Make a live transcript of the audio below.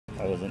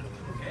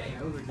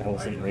I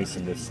wasn't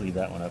racing to sleeve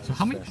that one up. So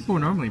how many people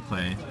normally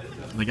play?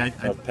 Like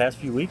the past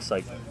few weeks,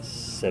 like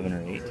 7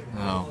 or 8.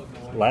 Oh.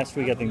 Last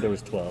week I think there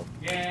was 12.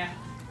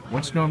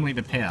 What's normally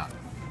the payout?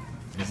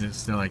 Is it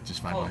still like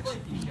just $5?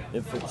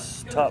 If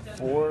it's top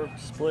 4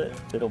 split,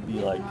 it'll be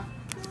like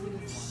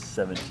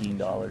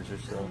 $17 or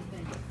so.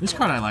 This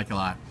card I like a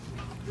lot.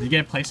 Did you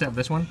get a playset of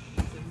this one?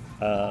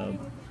 I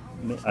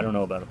don't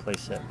know about a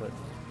playset, but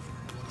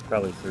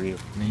probably 3 or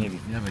maybe.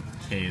 You have a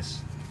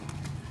case.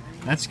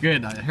 That's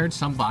good. I heard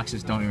some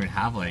boxes don't even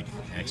have like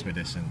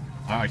Expedition.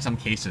 Or like some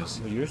cases.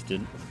 Well, yours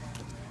didn't.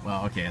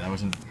 Well, okay, that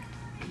wasn't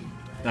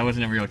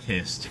a real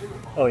case.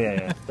 Oh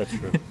yeah, that's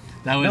true.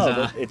 That was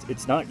no,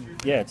 it's not.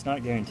 Yeah, it's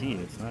not guaranteed.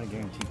 It's not a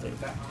guaranteed thing.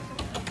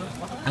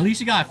 At least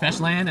you got a fetch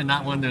land and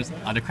not one of those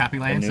other crappy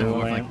lands. The new that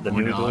land, like the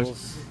new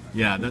duels.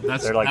 Yeah,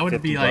 that's They're like that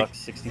would be like bucks,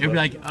 60 it would be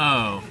bucks. like,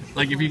 oh,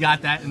 like if you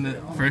got that in the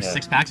first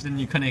 6 packs, then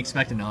you couldn't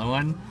expect another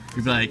one.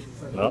 You'd be like,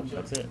 well,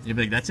 that's it. You'd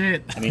be like, that's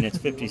it. I mean, it's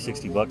 50,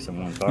 60 bucks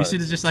on one card. You should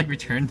have just like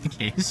returned the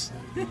case.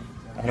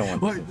 I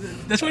don't want to.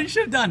 That's what you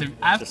should have done.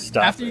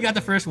 After you got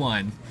the first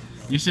one,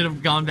 you should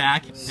have gone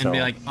back and be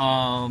like,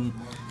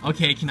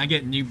 okay, can I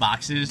get new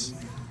boxes?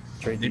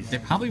 They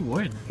probably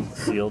would.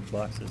 Sealed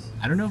boxes.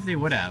 I don't know if they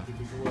would have.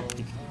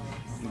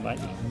 You might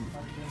be.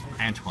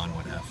 Antoine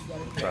would have.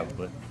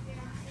 Probably.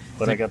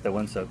 But I got the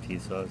 1 sub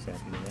piece, so I was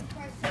happy with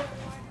that.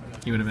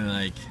 He would have been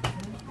like,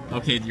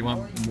 okay, do you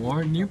want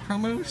more new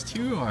promos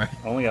too, or?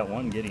 I only got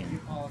 1 Gideon.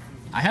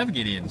 I have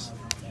Gideons.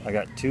 I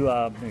got 2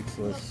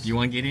 Mixless. Do you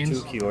want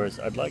Gideons? 2 Kiors.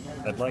 I'd like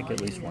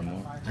at least 1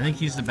 more. I think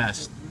he's the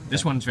best.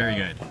 This one's very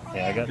good.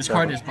 Yeah, I got this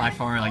card is by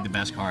far like the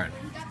best card.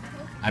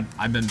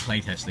 I've been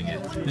playtesting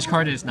it. This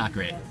card is not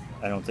great.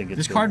 I don't think it's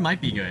This good. card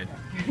might be good.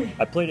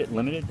 I played it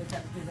limited.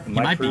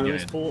 My crew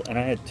was full, and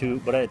I had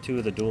 2, but I had 2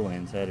 of the dual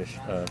lands. I had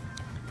a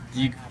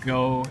you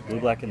go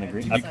blue, black, and the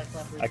green.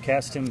 I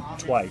cast him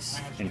twice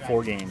in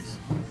 4 games.